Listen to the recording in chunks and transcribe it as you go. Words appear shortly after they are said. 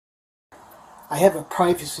I have a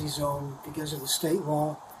privacy zone because of the state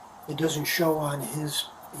law. It doesn't show on his,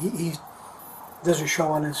 he doesn't show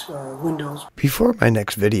on his windows. Before my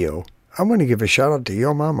next video, I want to give a shout out to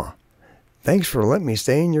your mama. Thanks for letting me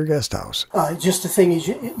stay in your guest house. Just the thing is,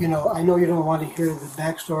 you know, I know you don't want to hear the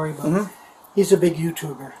backstory, but he's a big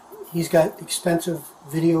YouTuber. He's got expensive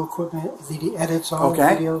video equipment. He edits all the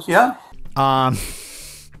videos. Yeah.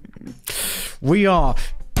 We are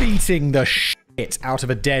beating the shit out of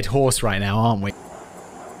a dead horse right now, aren't we?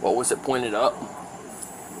 What was it pointed up?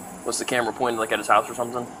 Was the camera pointed like at his house or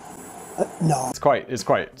something? No. It's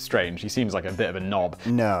quite strange. He seems like a bit of a knob.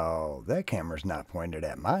 No, that camera's not pointed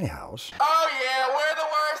at my house. Oh yeah, we're the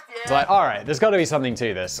worst. Yeah. It's like, all right, there's got to be something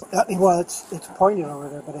to this. Well, it's pointed over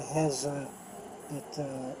there, but it has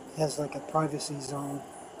like a privacy zone.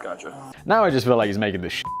 Gotcha. Now I just feel like he's making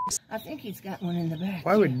this shit. I think he's got one in the back.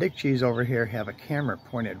 Why would Dick Cheese over here have a camera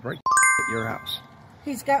pointed right at your house?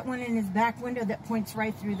 He's got one in his back window that points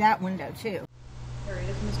right through that window, too. There he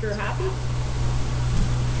is, Mr. Happy.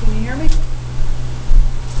 Can you hear me?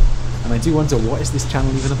 And I do wonder, what is this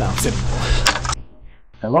channel even about anymore?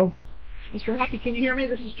 Hello? Mr. Happy, can you hear me?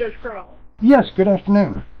 This is Judge Crow. Yes, good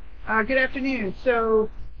afternoon. Good afternoon. So,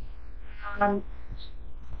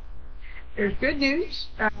 there's good news.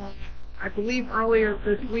 I believe earlier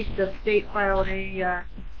this week the state filed a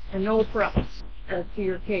no preface to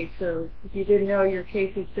your case. So, if you didn't know, your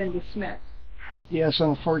case has been dismissed. Yes,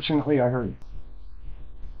 unfortunately I heard.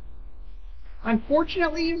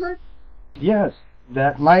 Unfortunately, you heard? Yes,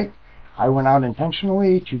 that night I went out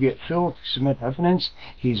intentionally to get Phil to submit evidence.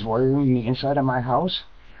 He's wiring the inside of my house.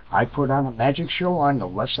 I put on a magic show on the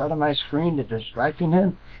left side of my screen to distracting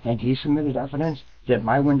him, and he submitted evidence that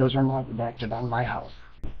my windows are not redacted on my house.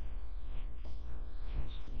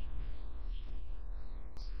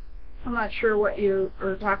 I'm not sure what you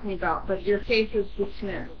are talking about, but your case is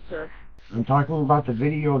dismissed, sir. I'm talking about the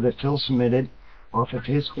video that Phil submitted off of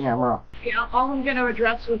his camera. Yeah, all I'm going to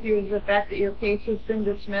address with you is the fact that your case has been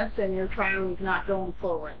dismissed and your trial is not going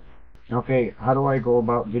forward. Okay, how do I go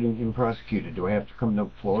about getting him prosecuted? Do I have to come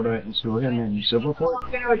to Florida and sue him in civil court? All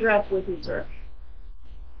I'm going to address with you, sir.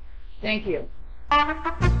 Thank you.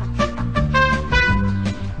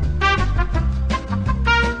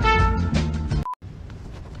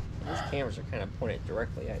 These cameras are kind of pointed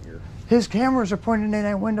directly at your... His cameras are pointed in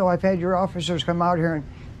that window. I've had your officers come out here, and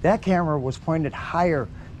that camera was pointed higher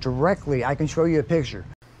directly. I can show you a picture.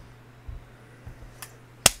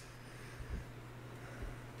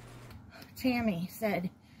 Tammy said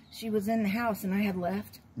she was in the house and I had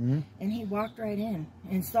left. And he walked right in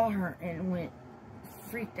and saw her and went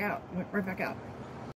freaked out, went right back out.